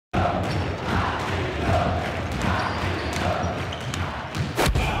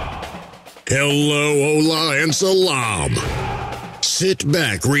Hello, hola, and salam. Sit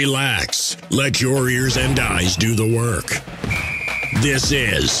back, relax. Let your ears and eyes do the work. This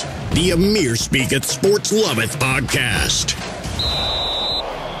is the Amir Speaketh Sports Loveth podcast.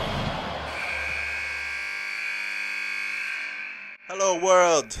 Hello,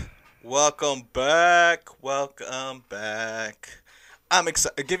 world. Welcome back. Welcome back. I'm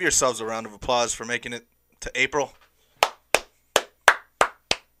excited. Give yourselves a round of applause for making it to April.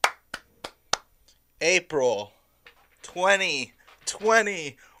 April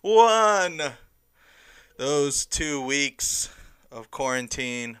 2021. Those 2 weeks of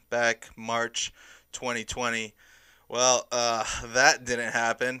quarantine back March 2020. Well, that didn't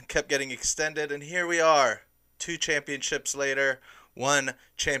happen. Kept getting extended, and here we are. 2 championships later, 1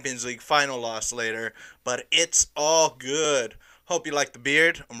 Champions League final loss later, but it's all good. Hope you like the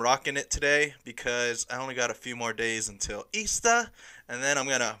beard. I'm rocking it today because I only got a few more days until Easter, and then I'm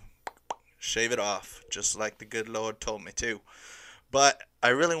going to shave it off, just like the good Lord told me to. But I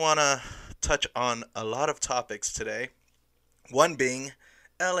really want to touch on a lot of topics today. One being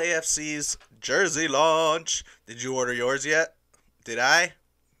LAFC's jersey launch. Did you order yours yet? Did I?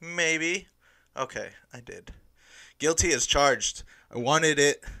 Maybe. Okay, I did. Guilty as charged. I wanted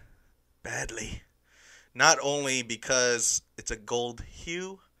it badly. Not only because it's a gold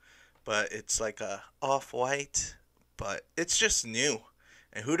hue, but it's like a off-white, but it's just new.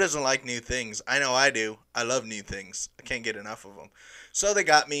 And who doesn't like new things? I know I do. I love new things. I can't get enough of them. So they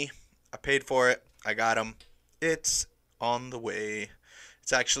got me. I paid for it. I got them. It's on the way.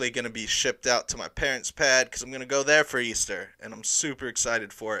 It's actually going to be shipped out to my parents' pad because I'm going to go there for Easter. And I'm super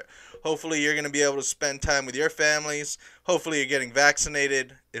excited for it. Hopefully you're going to be able to spend time with your families. Hopefully you're getting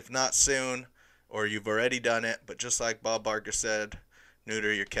vaccinated. If not soon, or you've already done it. But just like Bob Barker said,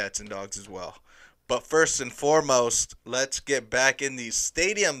 neuter your cats and dogs as well. But first and foremost, let's get back in these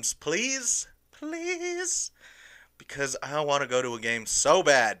stadiums, please. Please. Because I want to go to a game so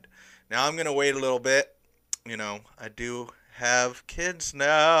bad. Now I'm going to wait a little bit. You know, I do have kids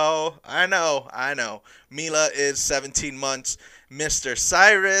now. I know. Mila is 17 months. Mr.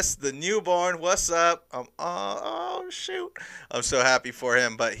 Cyrus, the newborn, what's up? Oh, shoot. I'm so happy for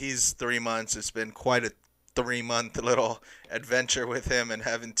him, but he's 3 months. It's been quite a 3-month little adventure with him, and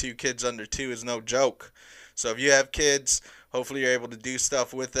having 2 kids under 2 is no joke. So if you have kids, hopefully you're able to do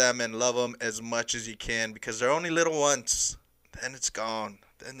stuff with them and love them as much as you can, because they're only little once. Then it's gone.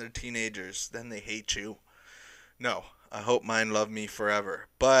 Then they're teenagers. Then they hate you. No, I hope mine love me forever.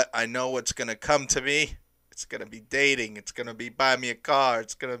 But I know what's going to come to me. It's going to be dating. It's going to be buy me a car.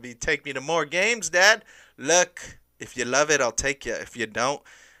 It's going to be take me to more games, Dad. Look, if you love it, I'll take you. If you don't,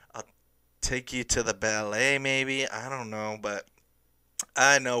 take you to the ballet maybe. I don't know, but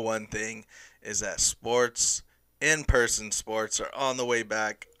I know one thing is that sports, in-person sports, are on the way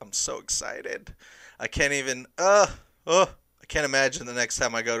back. I'm so excited. I can't even I can't imagine the next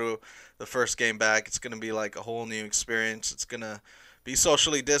time I go to the first game back. It's going to be like a whole new experience. It's going to be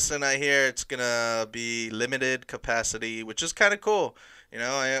socially distant, I hear. It's going to be limited capacity, which is kind of cool. You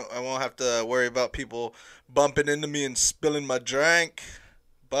know, I won't have to worry about people bumping into me and spilling my drink.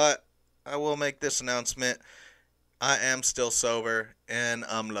 But I will make this announcement. I am still sober, and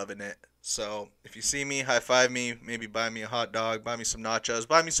I'm loving it. So if you see me, high-five me, maybe buy me a hot dog, buy me some nachos,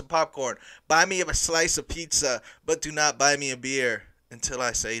 buy me some popcorn, buy me a slice of pizza, but do not buy me a beer until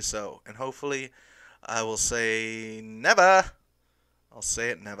I say so. And hopefully I will say never. I'll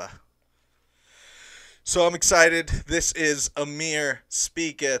say it never. So I'm excited. This is Amir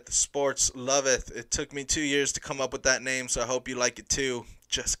Speaketh Sports Loveth. It took me 2 years to come up with that name, so I hope you like it too.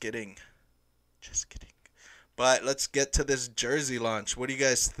 Just kidding. But let's get to this jersey launch. What do you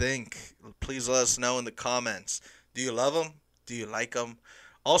guys think? Please let us know in the comments. Do you love them? Do you like them?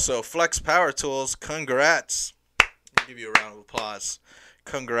 Also, Flex Power Tools, congrats. I'll give you a round of applause.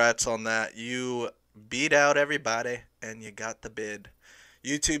 Congrats on that. You beat out everybody, and you got the bid.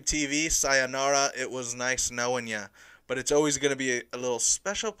 YouTube TV, sayonara. It was nice knowing you. But it's always going to be a little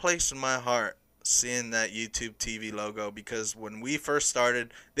special place in my heart seeing that YouTube TV logo, because when we first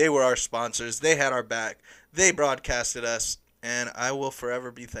started, they were our sponsors. They had our back. They broadcasted us, and I will forever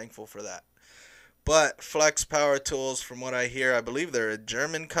be thankful for that. But Flex Power Tools, from what I hear, I believe they're a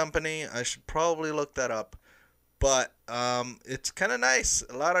German company. I should probably look that up. But it's kind of nice.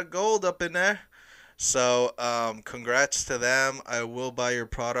 A lot of gold up in there. So congrats to them. I will buy your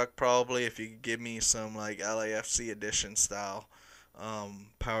product probably if you could give me some like LAFC edition style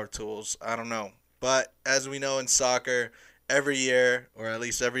power tools. I don't know. But as we know in soccer, every year, or at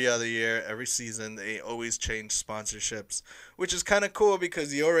least every other year, every season, they always change sponsorships, which is kind of cool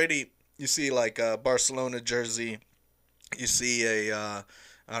because you see like a Barcelona jersey, you see a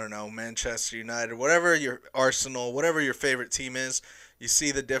I don't know, Manchester United, whatever your Arsenal, whatever your favorite team is, you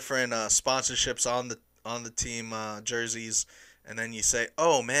see the different sponsorships on the team jerseys, and then you say,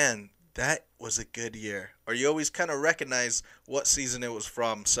 "Oh man, that was a good year," or you always kind of recognize what season it was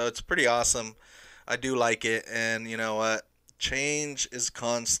from. So it's pretty awesome. I do like it, and you know what? Change is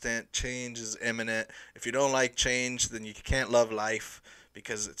constant. Change is imminent. If you don't like change, then you can't love life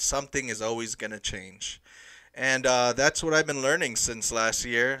because something is always gonna change. And that's what I've been learning since last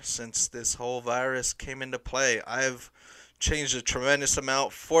year, since this whole virus came into play. I've changed a tremendous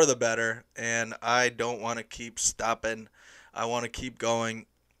amount for the better, and I don't want to keep stopping. I want to keep going,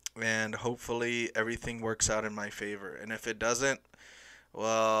 and hopefully everything works out in my favor. And if it doesn't,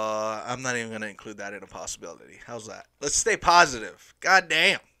 well, I'm not even going to include that in a possibility. How's that? Let's stay positive. God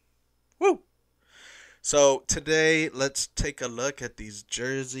damn. Woo! So today, let's take a look at these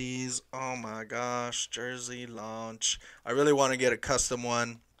jerseys. Oh my gosh, jersey launch. I really want to get a custom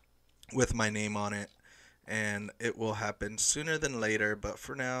one with my name on it, and it will happen sooner than later, but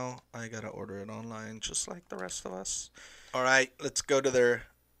for now, I gotta order it online just like the rest of us. Alright, let's go to their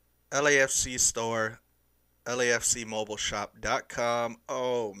LAFC store, LAFCmobileshop.com.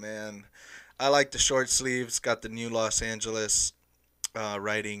 Oh man, I like the short sleeves, got the new Los Angeles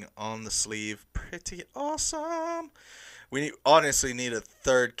writing on the sleeve. Pretty awesome. We honestly need a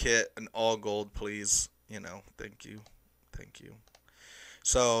third kit, an all gold, please. Thank you.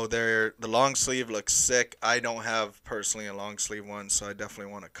 So the long sleeve looks sick. I don't have personally a long sleeve one, so I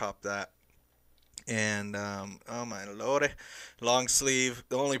definitely want to cop that. And oh my lord, long sleeve.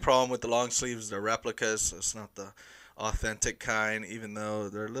 The only problem with the long sleeves is they're replicas, so it's not the authentic kind, even though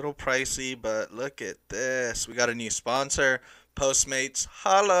they're a little pricey. But look at this. We got a new sponsor, Postmates.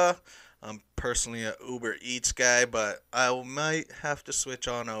 Holla. I'm personally a Uber Eats guy, but I might have to switch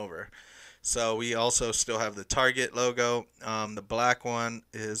on over. So we also still have the Target logo. The black one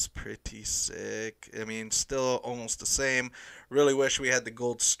is pretty sick. I mean, still almost the same. Really wish we had the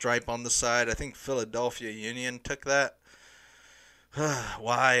gold stripe on the side. I think Philadelphia Union took that.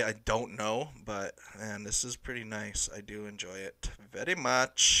 Why, I don't know. But, man, this is pretty nice. I do enjoy it very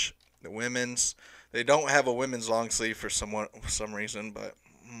much. The women's. They don't have a women's long sleeve for some reason, but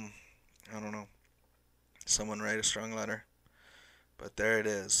I don't know. Someone write a strong letter. But there it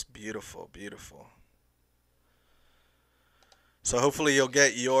is. Beautiful, beautiful. So hopefully you'll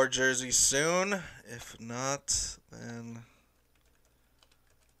get your jersey soon. If not, then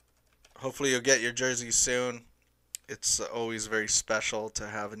hopefully you'll get your jersey soon. It's always very special to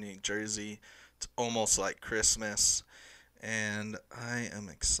have a new jersey. It's almost like Christmas. And I am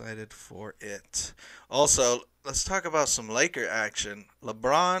excited for it. Also, let's talk about some Laker action.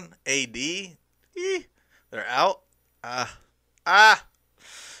 LeBron, AD, they're out.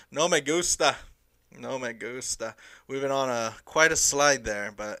 No me gusta. No me gusta. We've been on quite a slide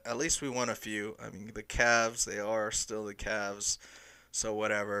there, but at least we won a few. I mean, the Cavs, they are still the Cavs, so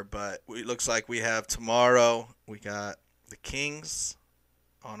whatever. But it looks like we have tomorrow, we got the Kings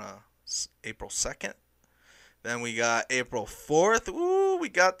on April 2nd. Then we got April 4th. Ooh, we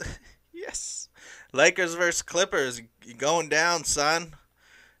got yes. Lakers versus Clippers. You going down, son.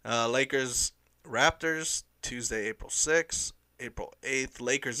 Lakers, Raptors, Tuesday, April 6th. April 8th,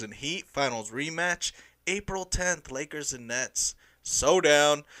 Lakers and Heat, finals rematch. April 10th, Lakers and Nets, so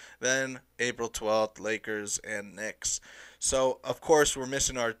down. Then April 12th, Lakers and Knicks. So, of course, we're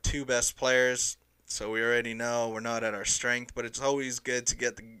missing our two best players. So we already know we're not at our strength. But it's always good to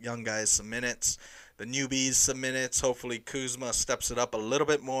get the young guys some minutes. The newbies some minutes. Hopefully Kuzma steps it up a little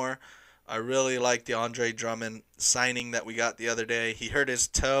bit more. I really like the Andre Drummond signing that we got the other day. He hurt his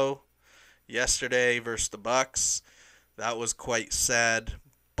toe yesterday versus the Bucks. That was quite sad,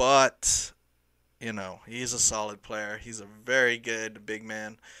 but, he's a solid player. He's a very good big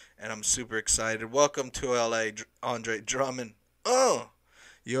man, and I'm super excited. Welcome to LA, Andre Drummond.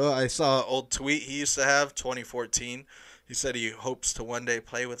 I saw an old tweet he used to have, 2014. He said he hopes to one day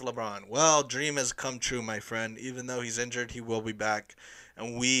play with LeBron. Well, dream has come true, my friend. Even though he's injured, he will be back,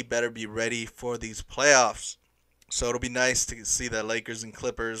 and we better be ready for these playoffs. So it'll be nice to see the Lakers and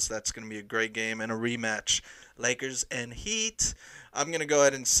Clippers. That's going to be a great game and a rematch. Lakers and Heat. I'm going to go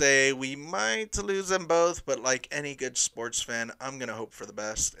ahead and say we might lose them both, but like any good sports fan, I'm going to hope for the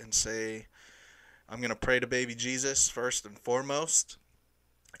best and say I'm going to pray to baby Jesus first and foremost,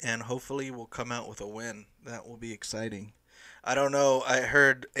 and hopefully we'll come out with a win. That will be exciting. I don't know. I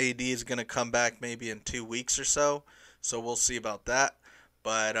heard AD is going to come back maybe in 2 weeks or so we'll see about that.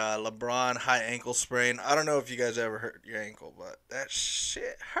 But LeBron, high ankle sprain. I don't know if you guys ever hurt your ankle, but that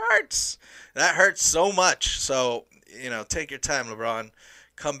shit hurts. That hurts so much. So, take your time, LeBron.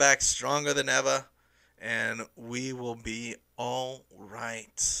 Come back stronger than ever and we will be all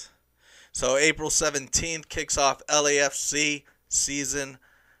right. So April 17th kicks off LAFC season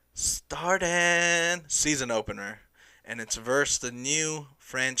opener, and it's versus the new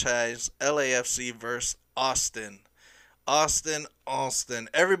franchise LAFC versus Austin. Austin.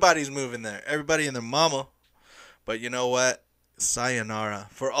 Everybody's moving there. Everybody and their mama. But you know what? Sayonara.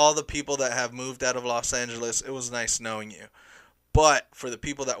 For all the people that have moved out of Los Angeles, it was nice knowing you. But for the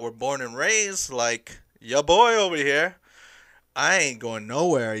people that were born and raised, like ya boy over here, I ain't going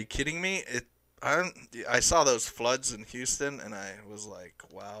nowhere. Are you kidding me? I saw those floods in Houston, and I was like,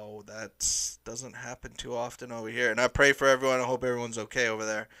 wow, that doesn't happen too often over here. And I pray for everyone. I hope everyone's okay over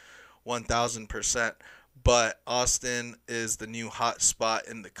there, 1,000%. But Austin is the new hot spot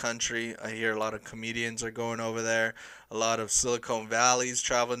in the country. I hear a lot of comedians are going over there. A lot of Silicon Valley's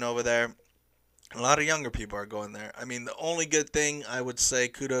traveling over there. A lot of younger people are going there. I mean, the only good thing I would say,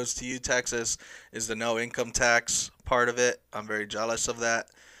 kudos to you, Texas, is the no income tax part of it. I'm very jealous of that.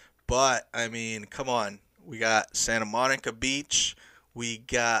 But, I mean, come on. We got Santa Monica Beach. We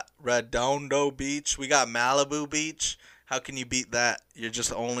got Redondo Beach. We got Malibu Beach. How can you beat that? You're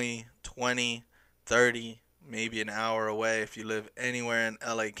just only 20, 30, maybe an hour away if you live anywhere in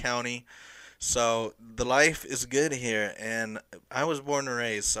LA County. So the life is good here, and I was born and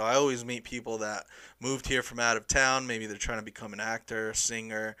raised, so I always meet people that moved here from out of town. Maybe they're trying to become an actor,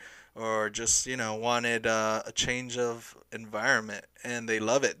 singer, or just, wanted a change of environment, and they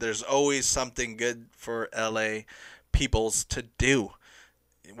love it. There's always something good for LA peoples to do.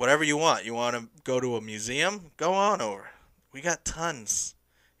 Whatever you want. You want to go to a museum? Go on over. We got tons.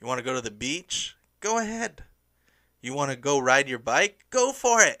 You want to go to the beach? Go ahead. You want to go ride your bike? Go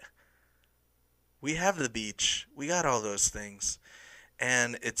for it. We have the beach. We got all those things.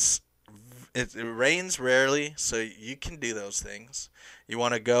 And it rains rarely, so you can do those things. You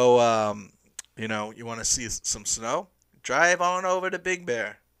want to go, you want to see some snow? Drive on over to Big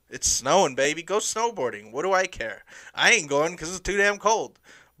Bear. It's snowing, baby. Go snowboarding. What do I care? I ain't going because it's too damn cold.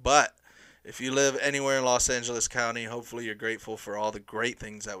 But if you live anywhere in Los Angeles County, hopefully you're grateful for all the great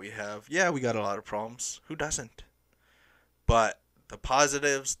things that we have. Yeah, we got a lot of problems. Who doesn't? But the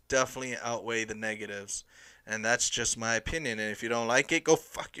positives definitely outweigh the negatives. And that's just my opinion. And if you don't like it, go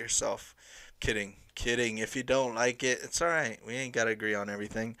fuck yourself. Kidding. If you don't like it, it's all right. We ain't got to agree on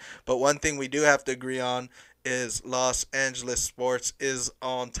everything. But one thing we do have to agree on is Los Angeles sports is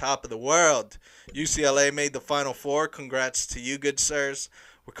on top of the world. UCLA made the Final Four. Congrats to you, good sirs.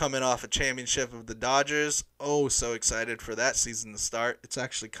 We're coming off a championship of the Dodgers. Oh, so excited for that season to start. It's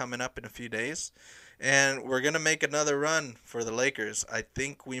actually coming up in a few days. And we're going to make another run for the Lakers. I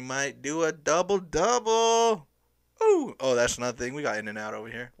think we might do a double-double. Ooh. Oh, that's another thing. We got in and out over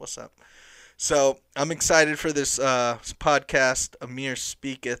here. What's up? So I'm excited for this podcast, Amir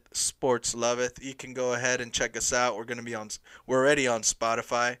Speaketh, Sports Loveth. You can go ahead and check us out. We're already on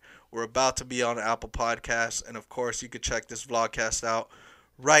Spotify. We're about to be on Apple Podcasts. And, of course, you could check this vlogcast out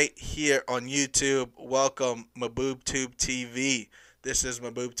right here on YouTube. Welcome, MaboobTube TV. This is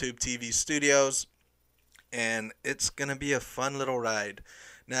MaboobTube TV Studios, and it's going to be a fun little ride.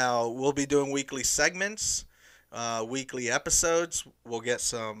 Now, we'll be doing weekly segments, weekly episodes. We'll get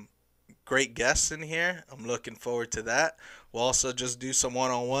some great guests in here. I'm looking forward to that. We'll also just do some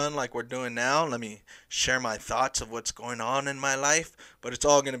one-on-one like we're doing now. Let me share my thoughts of what's going on in my life, but it's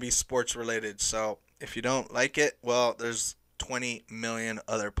all going to be sports related. So if you don't like it, well, there's 20 million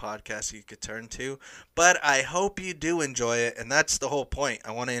other podcasts you could turn to, but I hope you do enjoy it, and that's the whole point.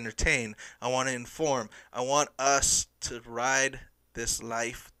 I want to entertain. I want to inform. I want us to ride this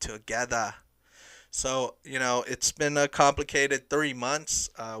life together. So, it's been a complicated 3 months.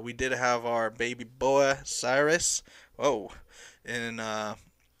 We did have our baby boy, Cyrus, in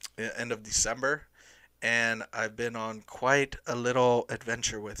end of December, and I've been on quite a little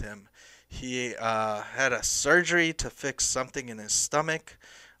adventure with him. He had a surgery to fix something in his stomach.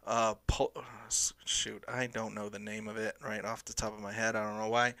 I don't know the name of it right off the top of my head. I don't know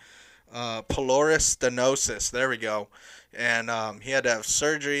why. Pylori stenosis. There we go. And he had to have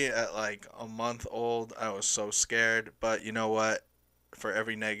surgery at like a month old. I was so scared. But you know what? For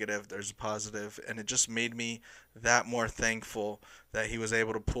every negative, there's a positive. And it just made me that more thankful that he was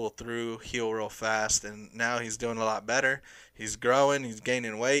able to pull through, heal real fast. And now he's doing a lot better. He's growing. He's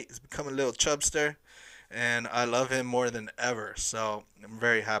gaining weight. He's becoming a little chubster. And I love him more than ever. So I'm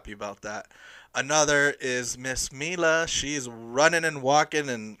very happy about that. Another is Miss Mila. She's running and walking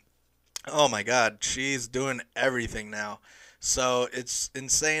and oh my God, she's doing everything now. So it's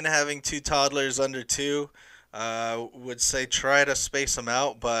insane having two toddlers under 2. Would say try to space them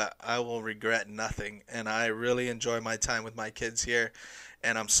out, but I will regret nothing. And I really enjoy my time with my kids here.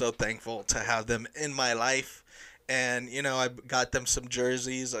 and I'm so thankful to have them in my life. And, you know, I got them some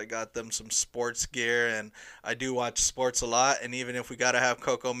jerseys, I got them some sports gear, and I do watch sports a lot. And even if we got to have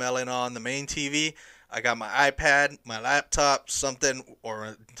Coco Melon on the main TV, I got my iPad, my laptop, something, or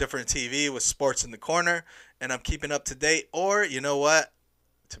a different TV with sports in the corner, and I'm keeping up to date. Or, you know what?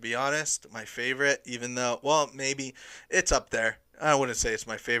 To be honest, my favorite, even though, well, maybe it's up there. I wouldn't say it's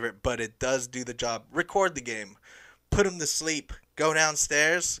my favorite, but it does do the job. Record the game. Put them to sleep. Go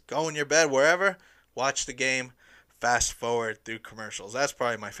downstairs. Go in your bed, wherever. Watch the game. Fast forward through commercials. That's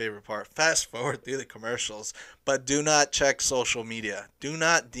probably my favorite part. Fast forward through the commercials. But do not check social media. Do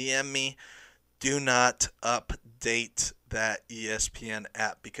not DM me. Do not update that ESPN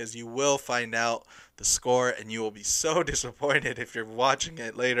app, because you will find out the score and you will be so disappointed if you're watching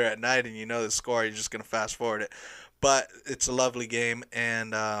it later at night and you know the score. You're just going to fast forward it. But it's a lovely game,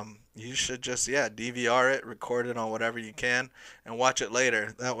 and you should just, DVR it, record it on whatever you can, and watch it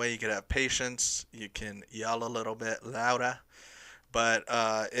later. That way you can have patience. You can yell a little bit louder. But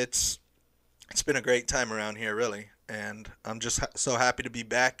it's been a great time around here, really. And I'm just so happy to be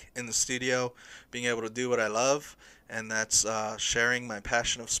back in the studio, being able to do what I love, and that's sharing my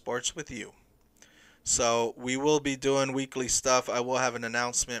passion of sports with you. So we will be doing weekly stuff. I will have an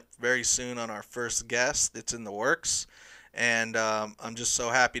announcement very soon on our first guest. It's in the works. And I'm just so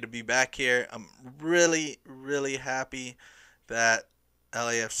happy to be back here. I'm really, really happy that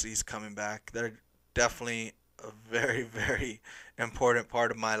LAFC is coming back. They're definitely a very, very important part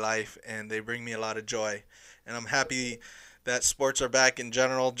of my life, and they bring me a lot of joy. And I'm happy that sports are back in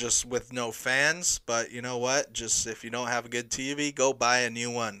general, just with no fans. But you know what? Just if you don't have a good TV, go buy a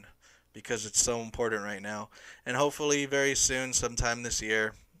new one, because it's so important right now. And hopefully very soon, sometime this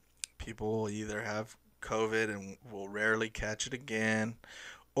year, people will either have COVID and will rarely catch it again,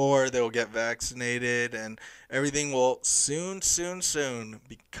 or they'll get vaccinated, and everything will soon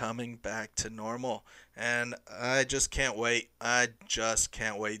be coming back to normal. And I just can't wait.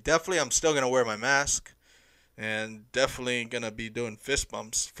 Definitely, I'm still going to wear my mask, and definitely going to be doing fist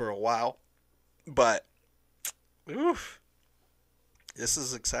bumps for a while. But, this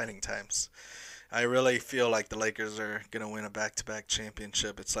is exciting times. I really feel like the Lakers are going to win a back-to-back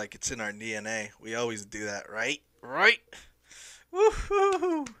championship. It's like it's in our DNA. We always do that, right? Right?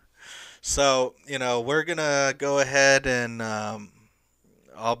 Woohoo! So, we're going to go ahead and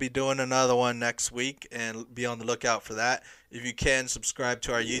I'll be doing another one next week, and be on the lookout for that. If you can, subscribe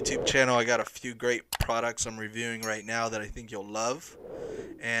to our YouTube channel. I got a few great products I'm reviewing right now that I think you'll love.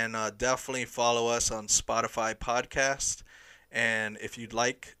 And definitely follow us on Spotify Podcast. And if you'd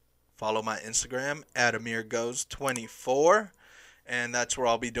like, follow my Instagram at AmirGoes24. And that's where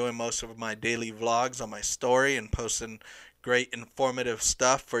I'll be doing most of my daily vlogs on my story and posting great informative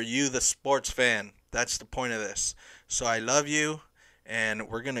stuff for you, the sports fan. That's the point of this. So I love you, and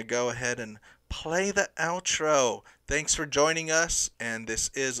we're going to go ahead and play the outro. Thanks for joining us, and this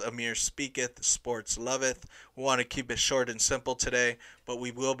is Amir Speaketh, Sports Loveth. We want to keep it short and simple today, but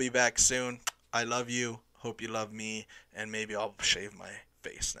we will be back soon. I love you. Hope you love me, and maybe I'll shave my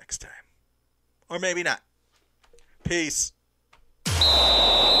face next time. Or maybe not. Peace.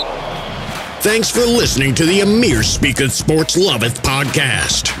 Thanks for listening to the Amir Speaketh Sports Loveth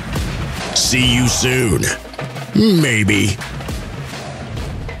podcast. See you soon. Maybe.